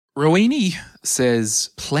Rowini says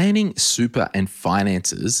planning super and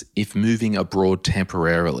finances if moving abroad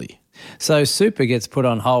temporarily. So super gets put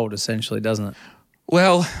on hold essentially, doesn't it?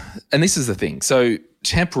 Well, and this is the thing. So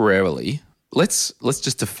temporarily, let's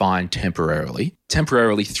just define temporarily.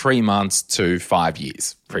 Temporarily 3 months to 5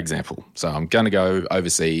 years, for example. So I'm going to go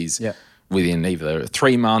overseas within either a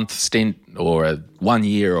 3-month stint or a 1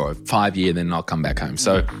 year or a 5 year, then I'll come back home.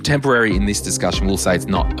 So temporary in this discussion, we'll say it's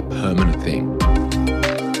not a permanent thing.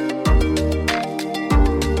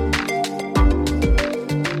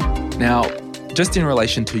 Now, just in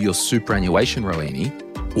relation to your superannuation, Rowini,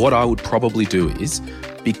 what I would probably do is,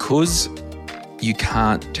 because you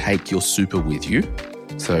can't take your super with you,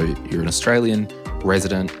 so you're an Australian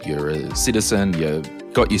resident, you're a citizen, you've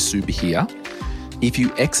got your super here, if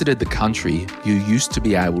you exited the country, you used to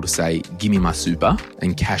be able to say, give me my super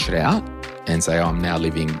and cash it out and say, oh, I'm now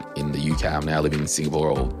living in the UK, I'm now living in Singapore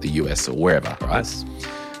or the US or wherever, right? Yes.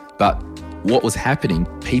 But what was happening,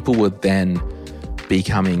 people were then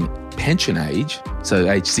becoming pension age, so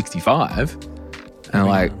age 65, and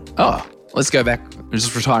like, oh, let's go back and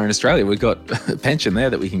just retire in Australia. We've got a pension there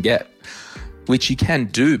that we can get, which you can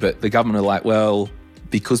do, but the government are like, well,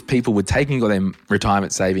 because people were taking all their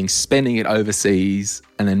retirement savings, spending it overseas,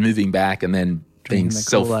 and then moving back and then being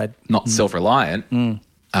self-reliant,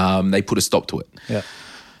 they put a stop to it. Yeah.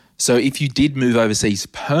 So if you did move overseas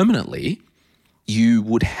permanently, you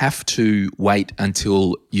would have to wait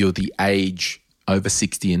until you're the age over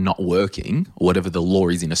 60 and not working, or whatever the law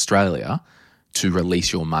is in Australia, to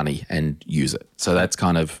release your money and use it. So that's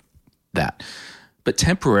kind of that. But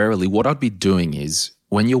temporarily, what I'd be doing is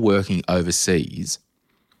when you're working overseas,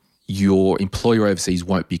 your employer overseas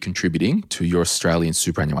won't be contributing to your Australian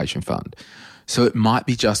superannuation fund. So it might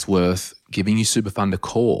be just worth giving your super fund a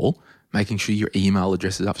call, making sure your email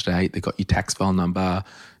address is up to date, they've got your tax file number,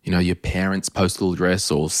 your parents' postal address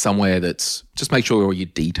or somewhere that's, just make sure all your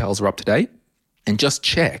details are up to date. And just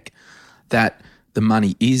check that the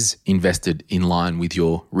money is invested in line with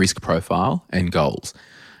your risk profile and goals.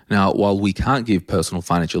 Now, while we can't give personal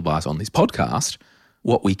financial advice on this podcast,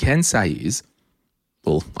 what we can say is,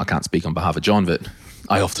 well, I can't speak on behalf of John, but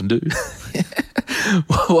I often do.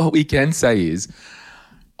 What we can say is,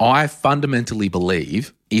 I fundamentally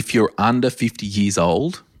believe if you're under 50 years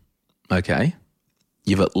old, okay,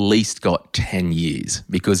 you've at least got 10 years.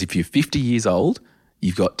 Because if you're 50 years old,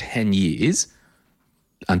 you've got 10 years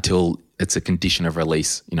until it's a condition of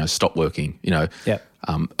release, stop working,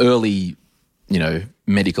 early,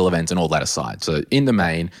 medical events and all that aside. So in the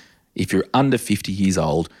main, if you're under 50 years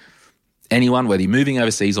old, anyone, whether you're moving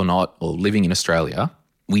overseas or not, or living in Australia,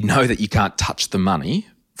 we know that you can't touch the money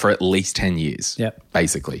for at least 10 years,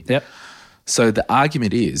 basically. Yep. So the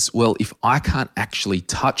argument is, well, if I can't actually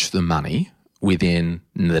touch the money within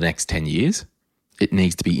the next 10 years, it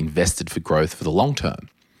needs to be invested for growth for the long term.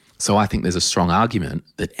 So I think there's a strong argument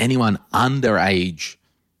that anyone under age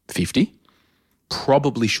 50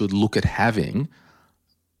 probably should look at having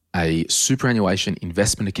a superannuation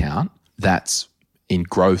investment account that's in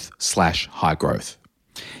growth/high growth.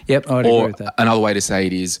 Yep, I would agree with that. Another way to say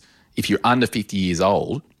it is, if you're under 50 years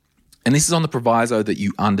old, and this is on the proviso that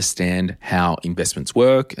you understand how investments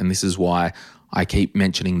work, and this is why I keep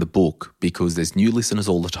mentioning the book, because there's new listeners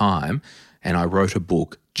all the time, and I wrote a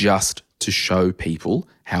book just to show people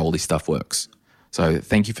how all this stuff works. So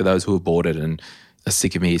thank you for those who have bought it and are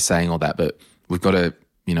sick of me saying all that, but we've got to,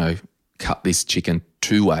 cut this chicken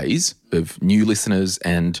two ways of new listeners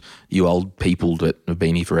and you old people that have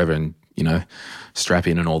been here forever and, strap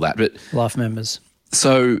in and all that. But life members.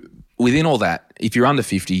 So within all that, if you're under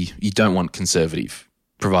 50, you don't want conservative,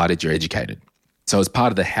 provided you're educated. So as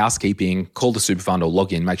part of the housekeeping, call the super fund or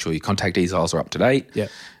log in, make sure your contact details are up to date. Yeah.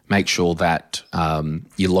 Make sure that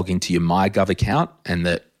you log into your MyGov account and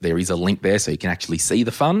that there is a link there so you can actually see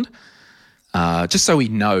the fund, just so we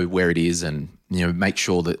know where it is, and make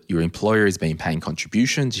sure that your employer has been paying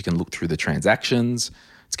contributions. You can look through the transactions.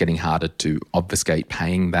 It's getting harder to obfuscate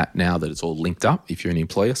paying that now that it's all linked up if you're an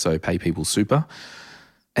employer, so pay people super.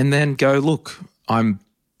 And then go, look, I'm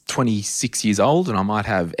 26 years old and I might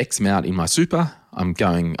have X amount in my super. I'm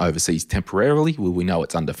going overseas temporarily. Well, we know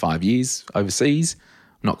it's under 5 years overseas.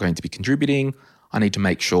 I'm not going to be contributing. I need to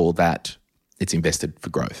make sure that it's invested for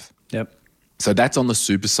growth. Yep. So that's on the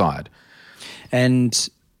super side. And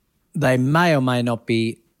they may or may not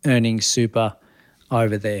be earning super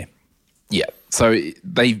over there. Yeah. So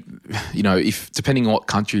they, if depending on what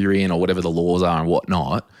country you're in or whatever the laws are and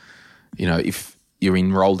whatnot, if you're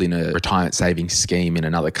enrolled in a retirement savings scheme in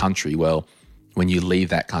another country, well, when you leave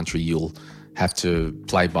that country, you'll have to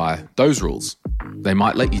play by those rules. They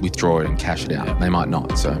might let you withdraw it and cash it out. They might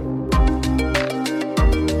not. So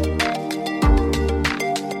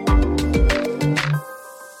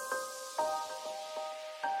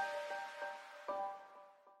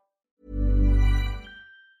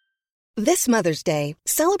This Mother's Day,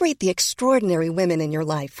 celebrate the extraordinary women in your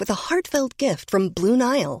life with a heartfelt gift from Blue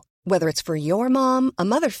Nile. Whether it's for your mom, a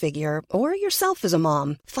mother figure, or yourself as a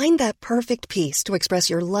mom, find that perfect piece to express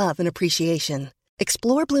your love and appreciation.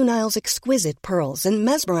 Explore Blue Nile's exquisite pearls and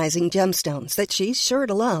mesmerizing gemstones that she's sure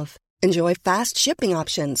to love. Enjoy fast shipping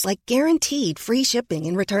options like guaranteed free shipping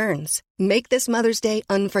and returns. Make this Mother's Day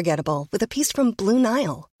unforgettable with a piece from Blue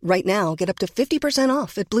Nile. Right now, get up to 50%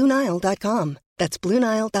 off at BlueNile.com. That's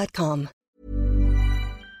BlueNile.com.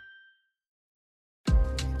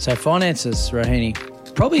 So finances, Rohini,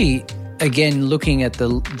 probably, again, looking at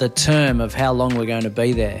the term of how long we're going to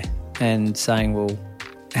be there and saying, well,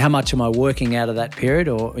 how much am I working out of that period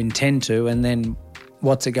or intend to, and then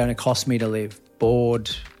what's it going to cost me to live? Bored?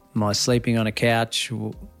 Am I sleeping on a couch?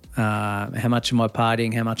 How much am I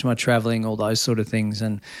partying? How much am I travelling? All those sort of things,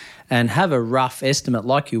 and have a rough estimate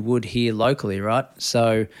like you would here locally, right?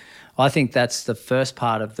 So I think that's the first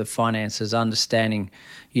part of the finances, understanding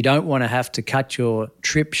you don't want to have to cut your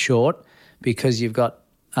trip short because you've got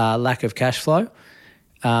lack of cash flow.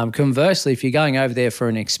 Conversely, if you're going over there for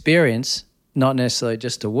an experience, not necessarily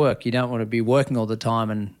just to work, you don't want to be working all the time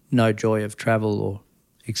and no joy of travel or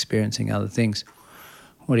experiencing other things.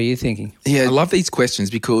 What are you thinking? Yeah, I love these questions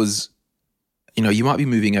because, you know, you might be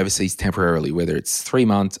moving overseas temporarily, whether it's 3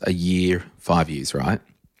 months, a year, 5 years, right?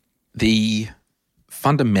 The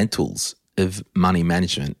fundamentals of money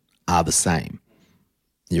management are the same.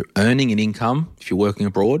 You're earning an income if you're working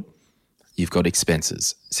abroad, you've got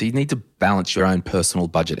expenses. So you need to balance your own personal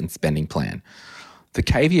budget and spending plan. The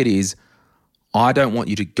caveat is, I don't want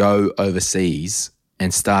you to go overseas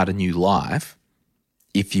and start a new life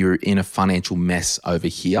if you're in a financial mess over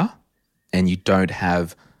here and you don't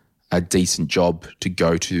have a decent job to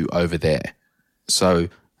go to over there. So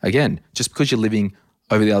again, just because you're living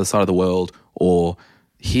over the other side of the world or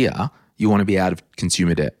here, you want to be out of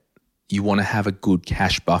consumer debt. You want to have a good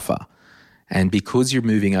cash buffer. And because you're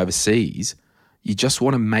moving overseas, you just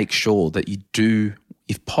want to make sure that you do,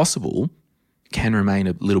 if possible, can remain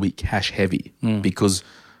a little bit cash heavy because,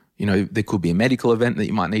 you know, there could be a medical event that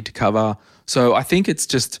you might need to cover. So I think it's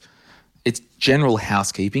general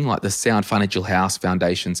housekeeping, like the Sound Financial House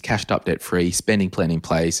Foundation's cashed up, debt free, spending plan in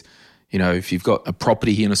place. You know, if you've got a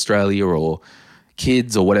property here in Australia or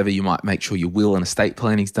kids or whatever, you might make sure your will and estate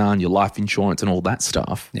planning's done, your life insurance and all that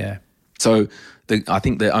stuff. Yeah. So I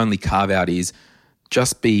think the only carve out is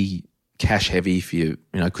just be cash heavy if you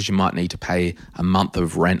know, because you might need to pay a month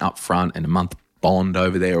of rent up front and a month bond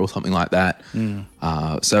over there or something like that.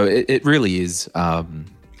 So it really is,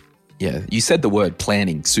 yeah, you said the word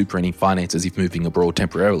planning, super any finances if moving abroad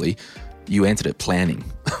temporarily. You answered it, planning.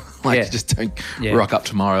 You just don't rock up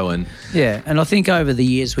tomorrow and... Yeah, and I think over the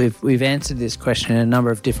years we've answered this question in a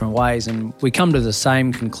number of different ways and we come to the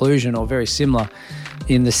same conclusion or very similar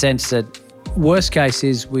in the sense that worst case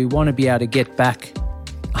is we want to be able to get back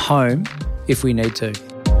home if we need to.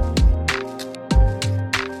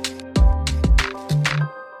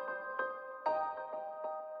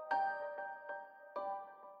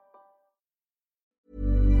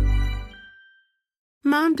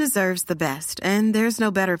 Mom deserves the best, and there's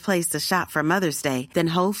no better place to shop for Mother's Day than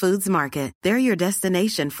Whole Foods Market. They're your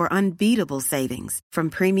destination for unbeatable savings, from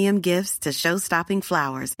premium gifts to show-stopping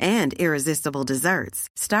flowers and irresistible desserts.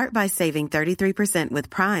 Start by saving 33% with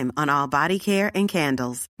Prime on all body care and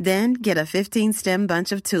candles. Then get a 15-stem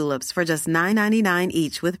bunch of tulips for just $9.99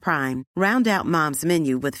 each with Prime. Round out Mom's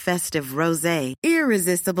menu with festive rosé,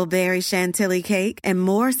 irresistible berry chantilly cake, and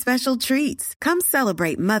more special treats. Come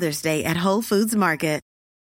celebrate Mother's Day at Whole Foods Market.